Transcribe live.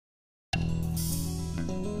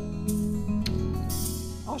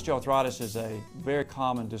Osteoarthritis is a very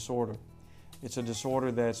common disorder. It's a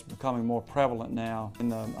disorder that's becoming more prevalent now in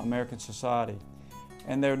the American society.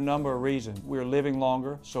 And there are a number of reasons. We're living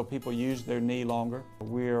longer, so people use their knee longer.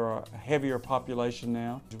 We're a heavier population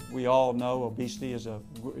now. We all know obesity is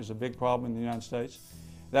a big problem in the United States.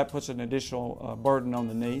 That puts an additional burden on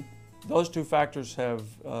the knee. Those two factors have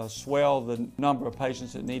swelled the number of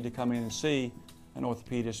patients that need to come in and see an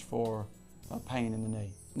orthopedist for pain in the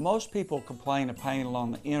knee. Most people complain of pain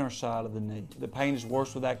along the inner side of the knee. The pain is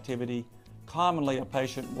worse with activity. Commonly a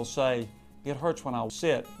patient will say, it hurts when I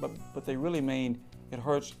sit, but they really mean it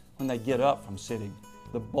hurts when they get up from sitting.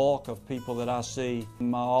 The bulk of people that I see in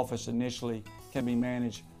my office initially can be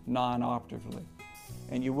managed non-operatively.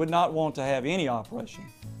 And you would not want to have any operation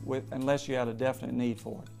unless you had a definite need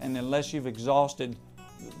for it, and unless you've exhausted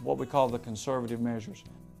what we call the conservative measures.